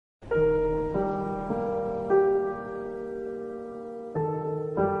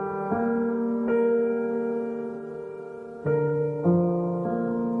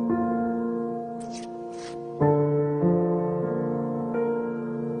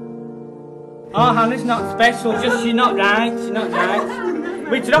Oh, Hannah's not special, just she's not right, she's not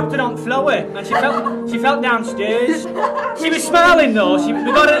right. We dropped her on floor and she fell downstairs. She was smiling though, we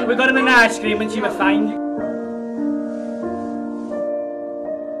got her an ice cream and she was fine.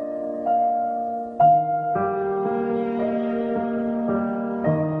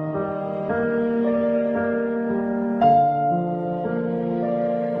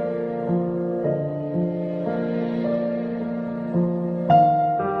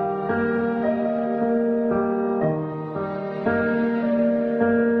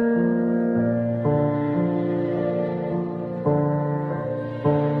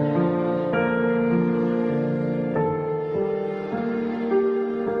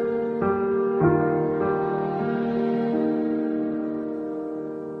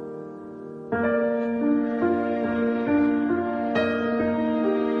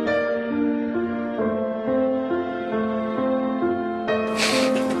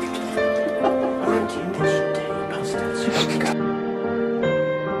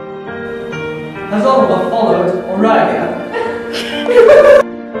 Has all what followed already?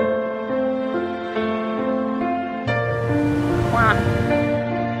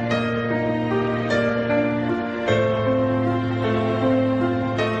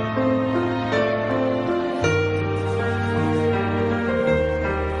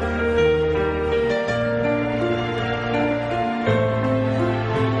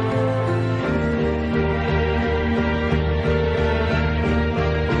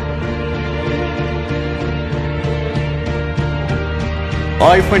 Why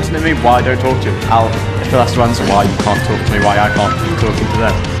are you pointing at me? Why don't I talk to you? If that's the answer why you can't talk to me, why I can't keep talking to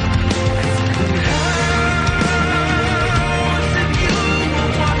them.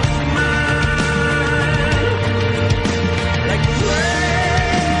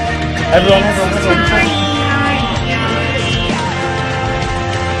 Everyone.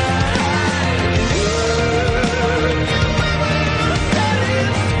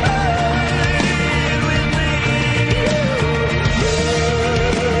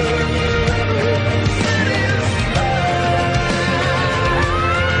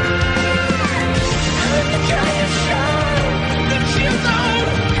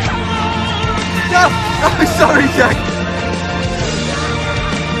 I'm sorry, Jack.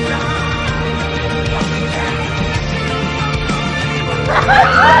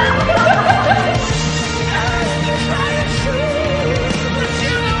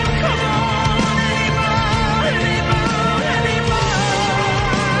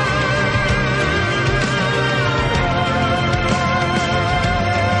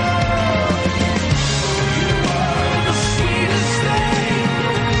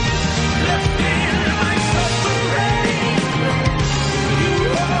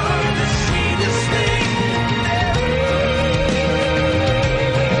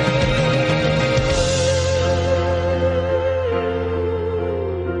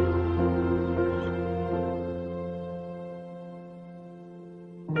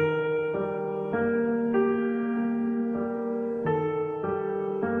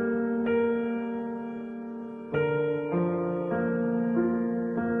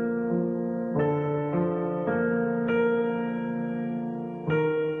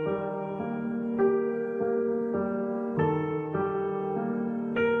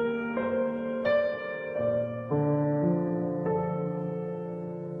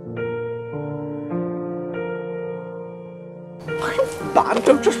 Bad,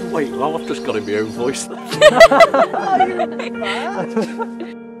 don't just wait. Well, I've just got in my own voice there. Oh, you're bad.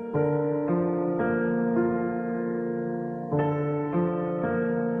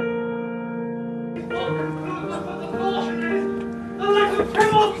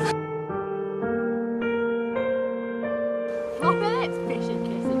 Stop it! Fishy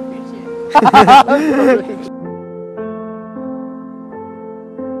kissing fishy.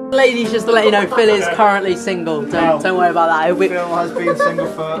 Ladies, just to let you know, Phil is currently single. Don't worry about that. Phil has been single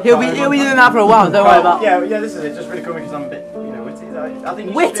for. He'll be doing that for a while. Don't worry about. Yeah, this is it. Just really cool because I'm a bit, witty. I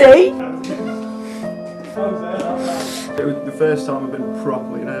think. Witty. It was the first time I've been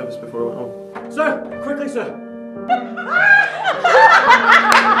properly nervous before I went home. Sir, quickly, sir.